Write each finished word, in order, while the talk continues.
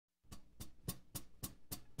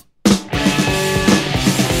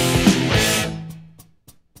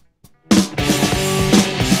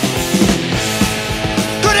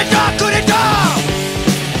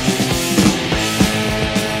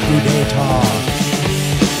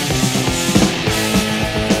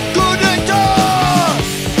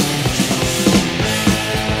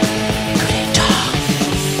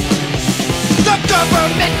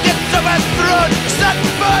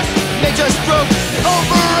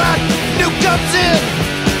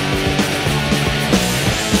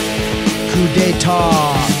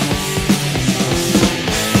d'etat.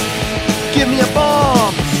 Give me a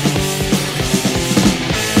bomb,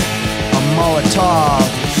 a Molotov.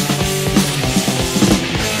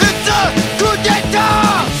 It's a coup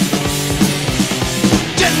d'etat!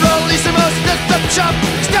 Generalissimus, that's the chump,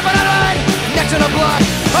 stepping out of line, next to the block.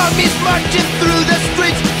 Armies marching through the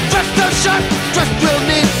streets, trust no shot, trust will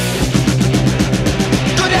need.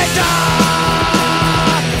 Coup d'etat!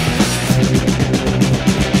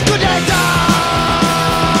 Coup d'etat!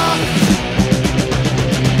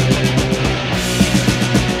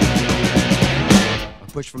 A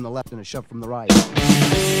push from the left and a shove from the right.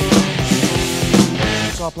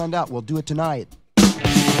 It's all planned out, we'll do it tonight.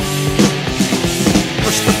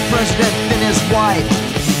 Push the president and his wife.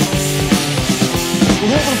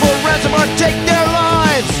 We'll hold them for ransom or take their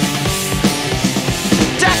lives.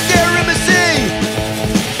 Attack their embassy.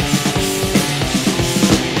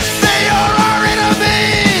 They are our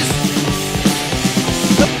enemies.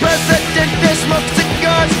 The president may smoke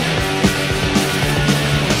cigars.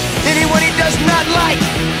 Anyone he does not like,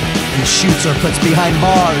 he shoots or puts behind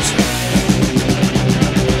bars.